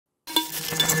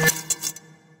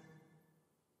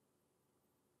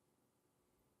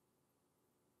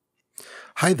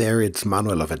Hi there, it's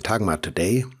Manuel of Entagma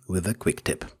today with a quick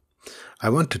tip.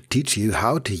 I want to teach you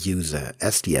how to use a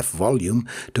SDF volume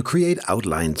to create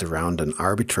outlines around an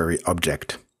arbitrary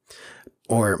object,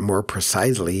 or more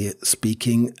precisely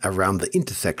speaking, around the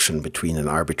intersection between an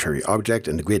arbitrary object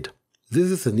and a grid. This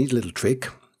is a neat little trick,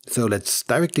 so let's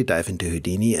directly dive into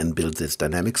Houdini and build this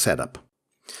dynamic setup.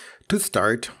 To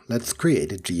start, let's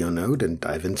create a GeoNode and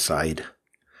dive inside.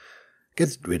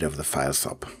 Get rid of the file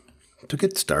sub. To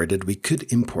get started, we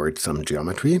could import some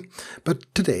geometry,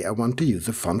 but today I want to use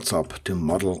a font sub to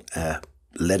model a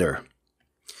letter.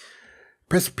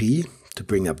 Press P to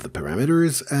bring up the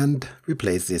parameters and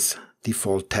replace this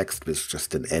default text with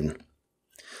just an N.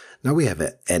 Now we have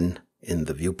an N in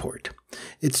the viewport.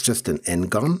 It's just an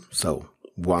n-gon, so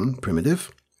one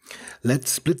primitive. Let's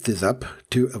split this up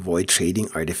to avoid shading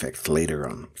artifacts later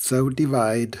on. So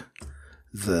divide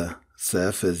the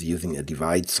surface using a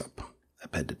divide sub.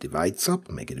 Append a divide sub,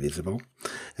 make it visible,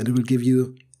 and it will give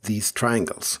you these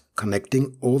triangles,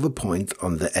 connecting all the points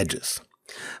on the edges.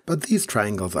 But these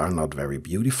triangles are not very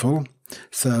beautiful,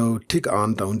 so tick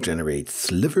on don't generate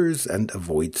slivers and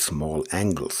avoid small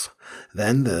angles.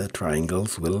 Then the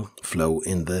triangles will flow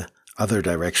in the other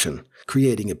direction,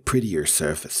 creating a prettier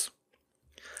surface.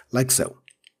 Like so.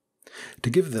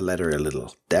 To give the letter a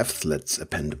little depth, let's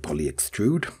append a poly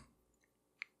extrude.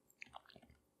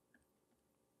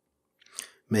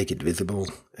 Make it visible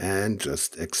and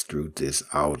just extrude this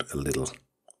out a little,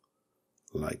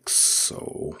 like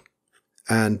so.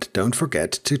 And don't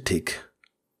forget to tick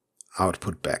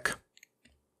output back,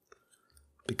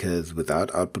 because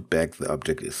without output back the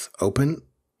object is open,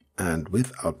 and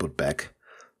with output back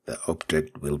the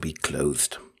object will be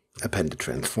closed. Append a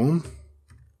transform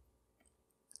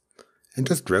and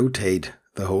just rotate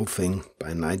the whole thing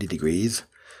by 90 degrees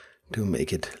to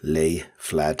make it lay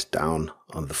flat down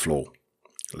on the floor.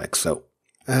 Like so.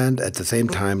 And at the same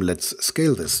time, let's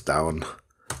scale this down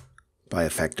by a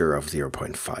factor of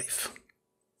 0.5.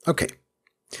 Okay,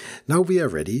 now we are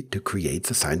ready to create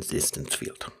the signed distance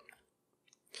field.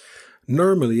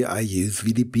 Normally I use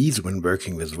VDBs when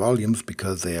working with volumes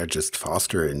because they are just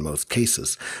faster in most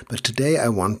cases, but today I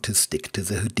want to stick to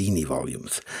the Houdini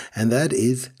volumes, and that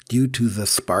is due to the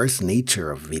sparse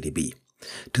nature of VDB.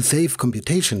 To save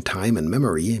computation time and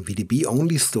memory, VDB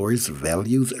only stores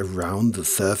values around the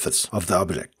surface of the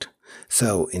object.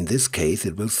 So in this case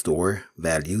it will store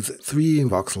values 3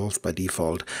 voxels by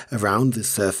default around the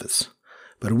surface.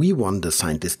 But we want a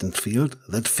signed distance field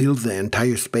that fills the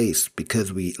entire space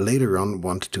because we later on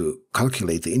want to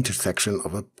calculate the intersection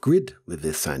of a grid with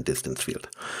this signed distance field.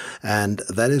 And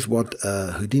that is what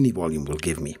a Houdini volume will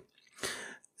give me.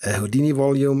 A Houdini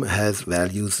volume has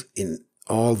values in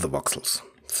all the voxels.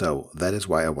 So that is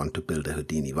why I want to build a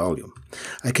Houdini volume.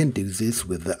 I can do this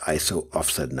with the ISO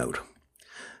offset node.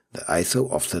 The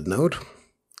ISO offset node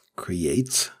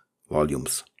creates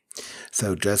volumes.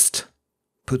 So just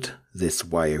put this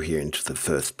wire here into the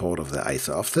first port of the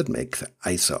ISO offset, make the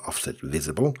ISO offset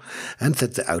visible, and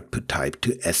set the output type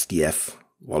to SDF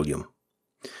volume.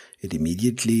 It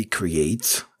immediately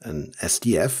creates an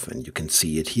SDF, and you can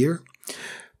see it here.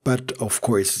 But of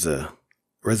course the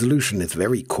resolution is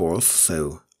very coarse,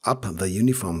 so up the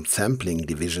uniform sampling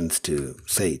divisions to,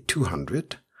 say,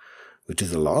 200, which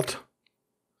is a lot,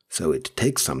 so it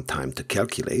takes some time to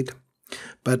calculate,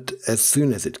 but as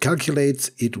soon as it calculates,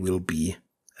 it will be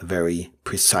a very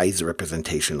precise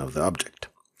representation of the object.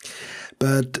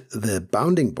 But the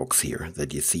bounding box here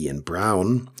that you see in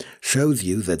brown shows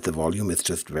you that the volume is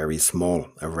just very small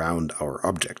around our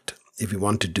object. If you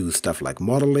want to do stuff like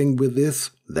modeling with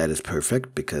this, that is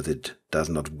perfect because it does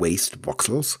not waste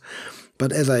voxels.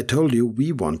 But as I told you,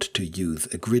 we want to use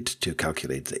a grid to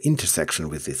calculate the intersection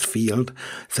with this field,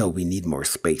 so we need more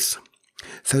space.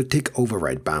 So tick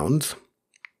override bounds,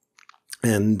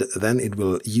 and then it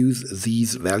will use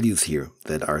these values here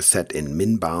that are set in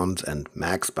min bounds and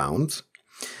max bounds.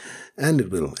 And it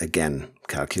will again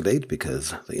calculate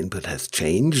because the input has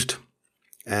changed.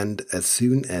 And as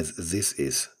soon as this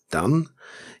is done,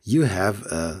 you have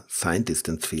a signed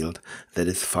distance field that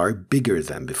is far bigger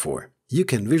than before. You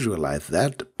can visualize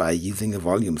that by using a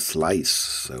volume slice.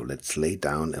 So let's lay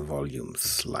down a volume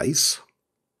slice.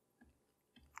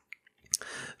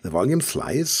 The volume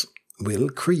slice will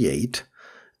create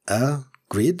a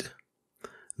grid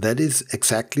that is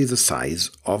exactly the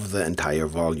size of the entire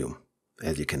volume.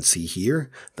 As you can see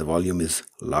here, the volume is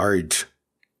large.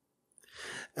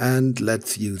 And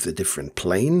let's use a different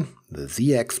plane, the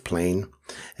ZX plane,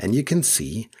 and you can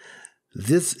see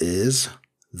this is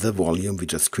the volume we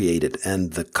just created,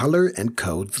 and the color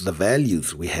encodes the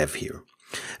values we have here.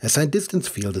 A signed distance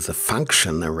field is a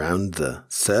function around the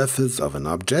surface of an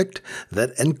object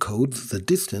that encodes the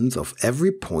distance of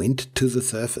every point to the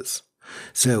surface.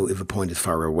 So if a point is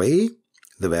far away,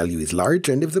 the value is large,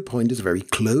 and if the point is very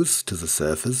close to the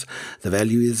surface, the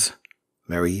value is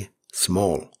very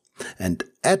small. And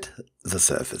at the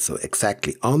surface, so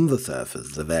exactly on the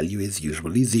surface, the value is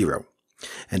usually 0.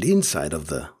 And inside of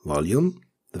the volume,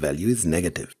 the value is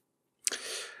negative.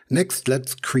 Next,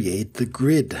 let's create the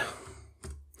grid.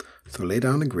 So lay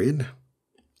down a grid,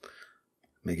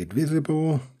 make it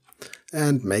visible,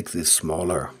 and make this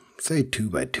smaller, say 2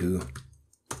 by 2.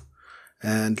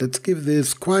 And let's give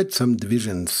this quite some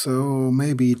divisions, so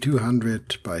maybe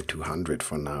 200 by 200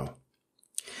 for now.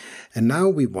 And now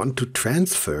we want to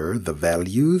transfer the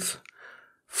values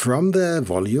from the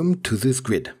volume to this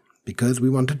grid, because we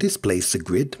want to displace the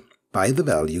grid by the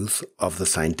values of the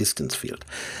signed distance field.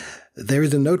 There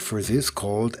is a node for this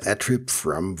called attrib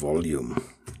from volume.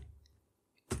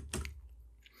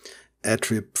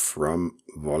 Attrib from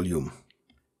volume.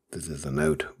 This is the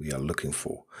node we are looking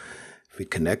for. If we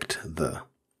connect the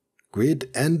grid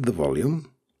and the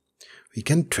volume, we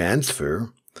can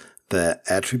transfer the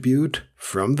attribute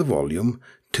from the volume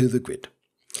to the grid.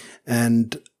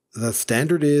 And the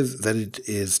standard is that it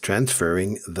is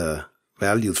transferring the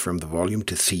values from the volume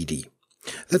to CD.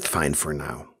 That's fine for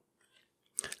now.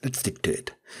 Let's stick to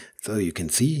it. So you can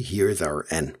see here is our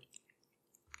N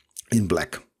in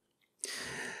black.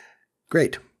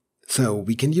 Great. So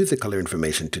we can use the color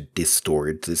information to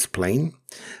distort this plane,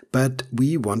 but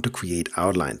we want to create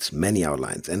outlines, many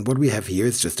outlines. And what we have here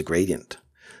is just a gradient.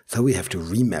 So we have to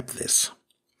remap this.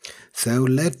 So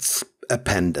let's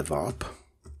append a VOP,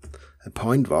 a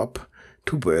point VOP,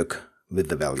 to work with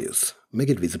the values. Make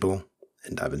it visible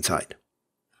and dive inside.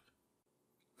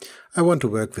 I want to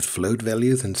work with float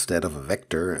values instead of a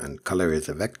vector, and color is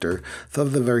a vector, so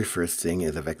the very first thing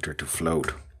is a vector to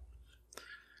float.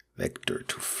 Vector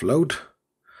to float,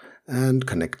 and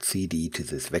connect CD to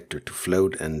this vector to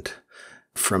float, and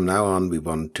from now on we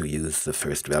want to use the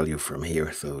first value from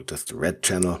here, so just the red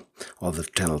channel. All the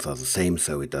channels are the same,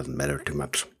 so it doesn't matter too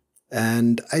much.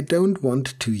 And I don't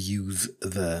want to use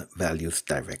the values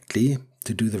directly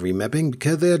to do the remapping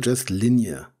because they are just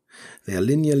linear. They are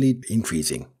linearly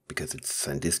increasing because it's a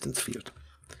signed distance field.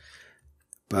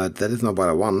 But that is not what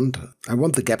I want. I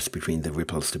want the gaps between the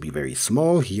ripples to be very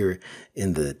small here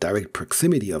in the direct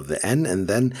proximity of the N, and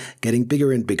then getting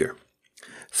bigger and bigger.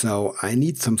 So I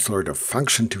need some sort of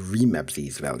function to remap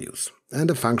these values.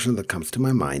 And a function that comes to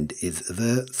my mind is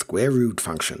the square root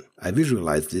function. I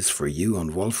visualized this for you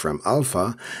on Wolfram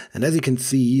Alpha, and as you can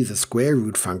see, the square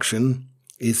root function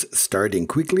is starting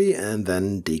quickly and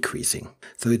then decreasing.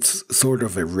 So it's sort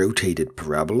of a rotated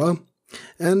parabola,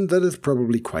 and that is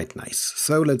probably quite nice.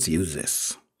 So let's use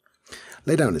this.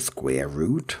 Lay down a square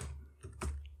root,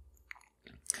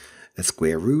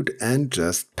 and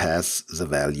just pass the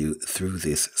value through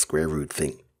this square root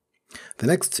thing. The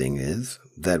next thing is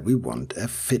that we want a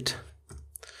fit.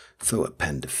 So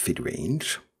append a fit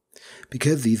range,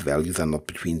 because these values are not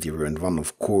between 0 and 1,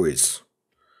 of course.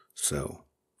 So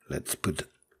let's put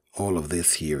all of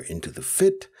this here into the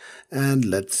fit, and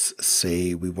let's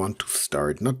say we want to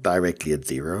start not directly at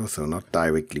 0, so not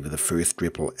directly with the first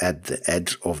ripple at the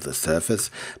edge of the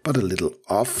surface, but a little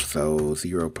off, so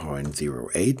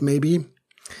 0.08 maybe.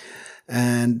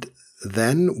 And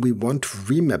then we want to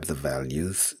remap the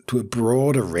values to a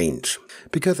broader range,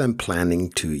 because I'm planning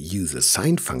to use a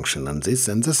sine function on this,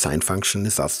 and the sine function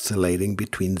is oscillating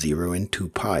between 0 and 2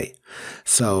 pi.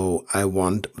 So I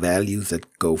want values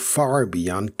that go far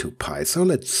beyond 2 pi, so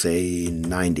let's say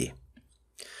 90.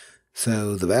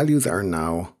 So the values are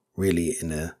now really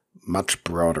in a much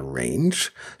broader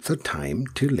range, so time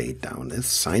to lay down a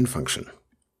sine function.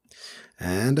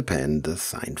 And append the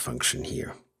sine function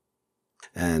here.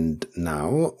 And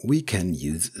now we can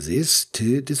use this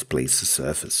to displace the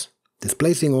surface.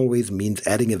 Displacing always means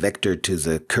adding a vector to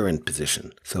the current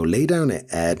position. So lay down an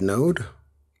add node,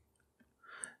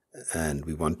 and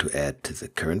we want to add to the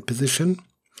current position,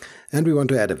 and we want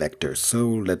to add a vector. So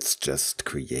let's just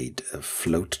create a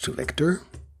float to vector,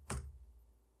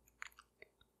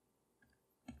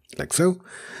 like so,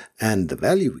 and the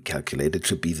value we calculated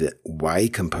should be the y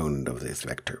component of this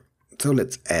vector. So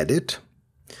let's add it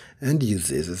and use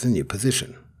this as a new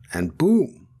position. And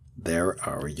boom, there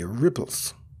are your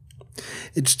ripples.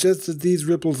 It's just that these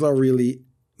ripples are really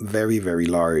very, very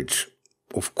large.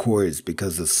 Of course,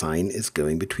 because the sine is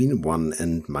going between 1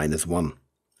 and -1,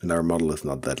 and our model is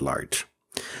not that large.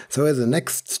 So as a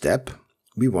next step,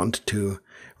 we want to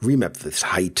remap this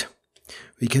height.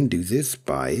 We can do this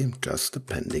by just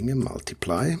appending a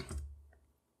multiply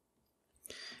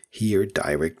here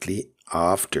directly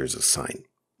after the sign.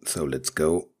 So let's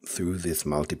go through this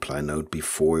multiply node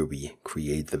before we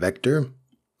create the vector.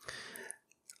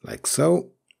 Like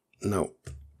so. No,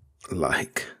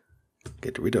 like,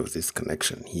 get rid of this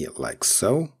connection here, like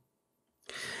so.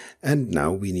 And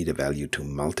now we need a value to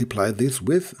multiply this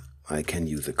with. I can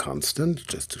use a constant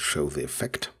just to show the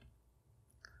effect.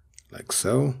 Like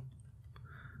so.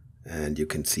 And you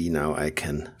can see now I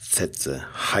can set the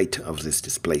height of this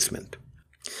displacement.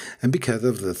 And because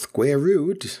of the square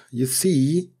root, you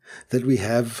see that we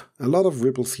have a lot of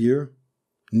ripples here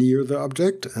near the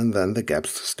object, and then the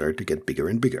gaps start to get bigger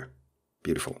and bigger.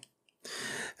 Beautiful.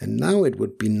 And now it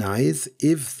would be nice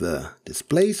if the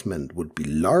displacement would be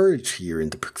large here in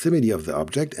the proximity of the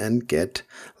object and get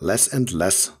less and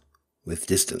less with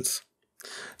distance.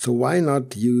 So why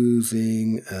not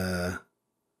using a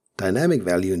dynamic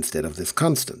value instead of this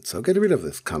constant? So get rid of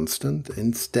this constant.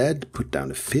 Instead, put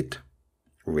down a fit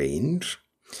range.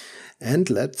 And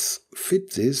let's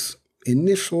fit this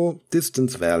initial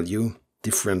distance value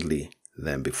differently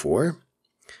than before.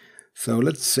 So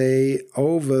let's say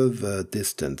over the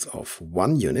distance of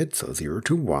 1 unit, so 0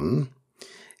 to 1,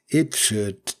 it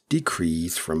should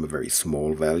decrease from a very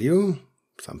small value,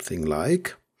 something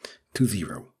like, to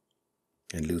 0.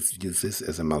 And use this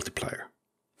as a multiplier.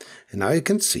 And now you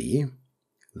can see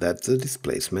that the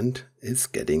displacement is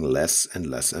getting less and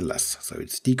less and less. So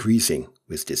it's decreasing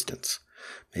with distance.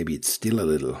 Maybe it's still a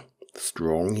little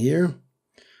strong here.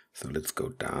 So let's go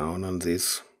down on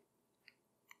this,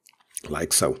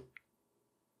 like so.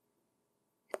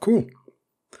 Cool.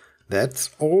 That's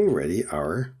already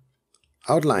our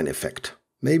outline effect.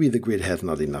 Maybe the grid has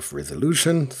not enough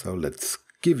resolution, so let's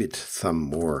give it some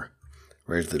more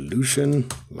resolution,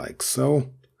 like so.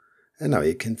 And now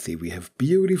you can see we have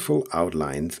beautiful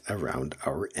outlines around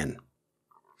our N.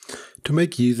 To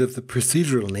make use of the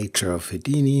procedural nature of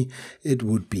Houdini, it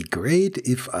would be great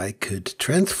if I could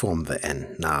transform the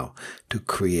N now to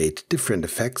create different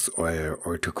effects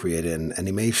or to create an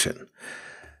animation.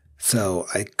 So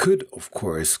I could, of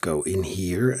course, go in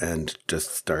here and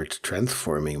just start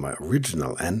transforming my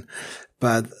original N,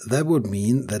 but that would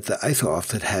mean that the ISO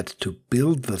offset had to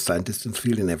build the sign distance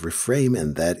field in every frame,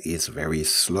 and that is very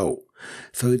slow.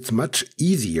 So it's much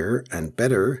easier and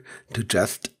better to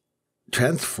just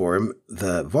transform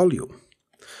the volume.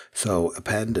 So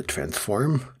append the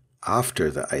transform after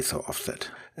the ISO offset.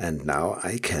 And now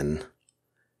I can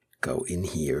go in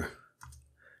here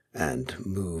and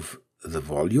move the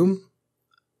volume,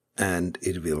 and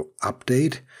it will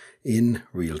update in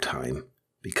real time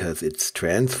because it's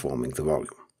transforming the volume.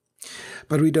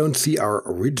 But we don't see our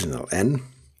original N,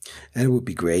 and it would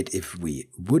be great if we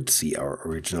would see our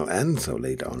original N. So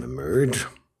lay down a merge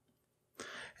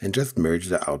and just merge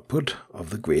the output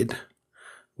of the grid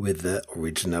with the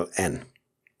original N.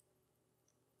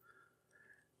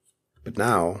 But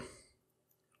now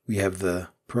we have the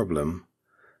problem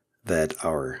that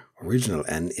our original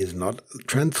N is not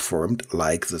transformed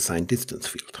like the sign distance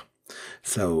field.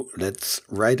 So let's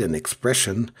write an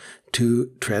expression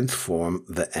to transform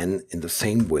the N in the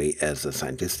same way as the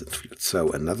sign distance field. So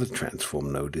another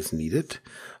transform node is needed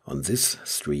on this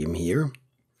stream here.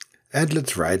 And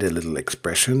let's write a little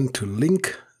expression to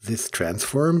link this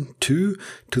transform to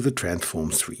the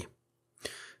transform tree.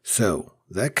 So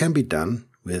that can be done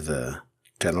with a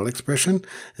general expression,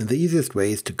 and the easiest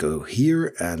way is to go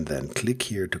here and then click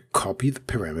here to copy the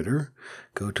parameter,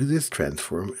 go to this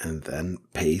transform, and then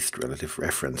paste relative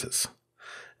references.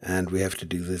 And we have to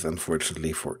do this,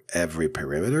 unfortunately, for every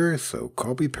parameter. So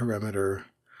copy parameter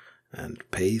and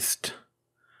paste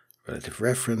relative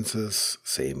references.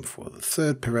 Same for the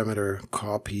third parameter,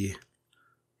 copy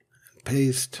and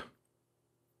paste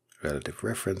relative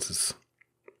references.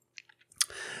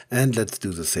 And let's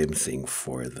do the same thing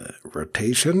for the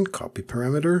rotation, copy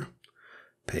parameter,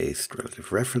 paste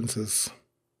relative references,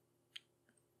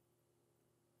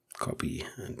 copy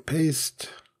and paste.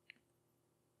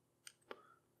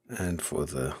 And for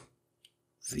the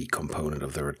Z component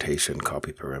of the rotation,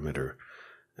 copy parameter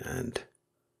and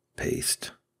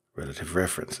paste relative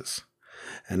references.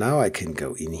 And now I can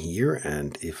go in here,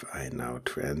 and if I now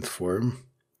transform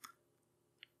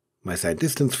my sign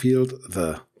distance field,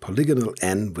 the polygonal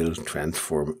N will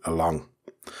transform along.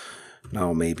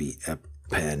 Now maybe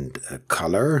append a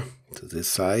color to this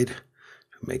side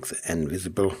to make the N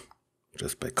visible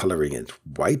just by coloring it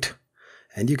white.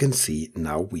 And you can see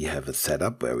now we have a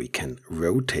setup where we can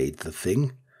rotate the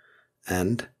thing,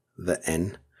 and the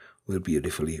N will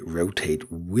beautifully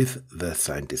rotate with the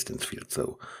sign distance field.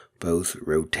 So both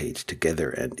rotate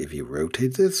together, and if you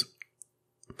rotate this,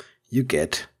 you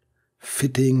get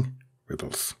fitting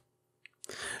ripples.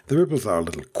 The ripples are a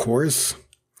little coarse,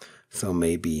 so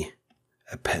maybe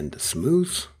append a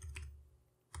smooth.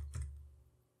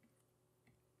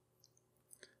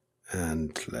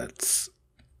 And let's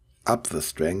up the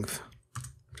strength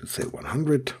to say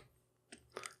 100,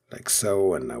 like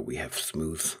so, and now we have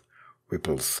smooth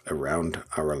ripples around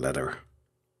our letter.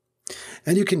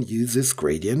 And you can use this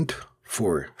gradient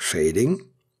for shading.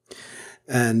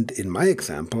 And in my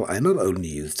example, I not only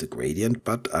used the gradient,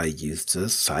 but I used the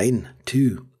sign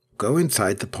too. Go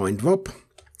inside the point VOP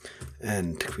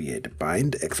and create a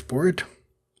bind export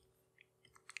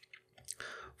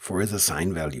for the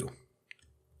sign value.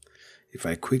 If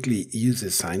I quickly use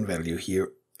the sign value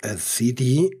here as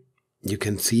CD, you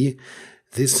can see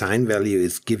this sign value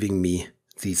is giving me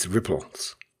these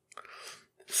ripples.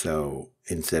 So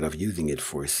instead of using it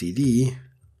for CD,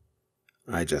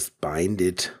 I just bind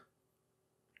it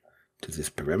to this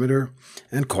parameter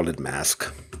and call it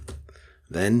mask.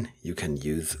 Then you can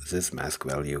use this mask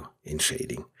value in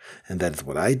shading. And that's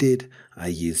what I did. I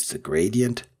used the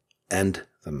gradient and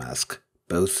the mask,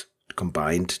 both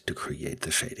combined to create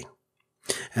the shading.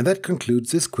 And that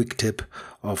concludes this quick tip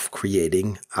of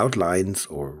creating outlines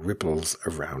or ripples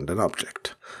around an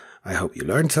object. I hope you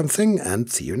learned something and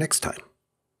see you next time.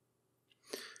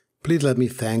 Please let me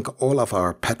thank all of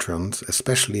our patrons,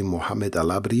 especially Mohammed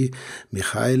Alabri,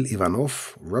 Mikhail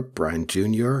Ivanov, Rob Bryant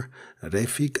Jr.,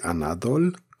 Refik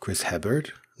Anadol, Chris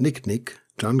Hubbard, Nick,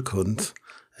 John Kunz,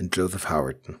 and Joseph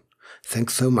Howerton.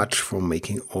 Thanks so much for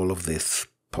making all of this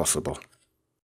possible.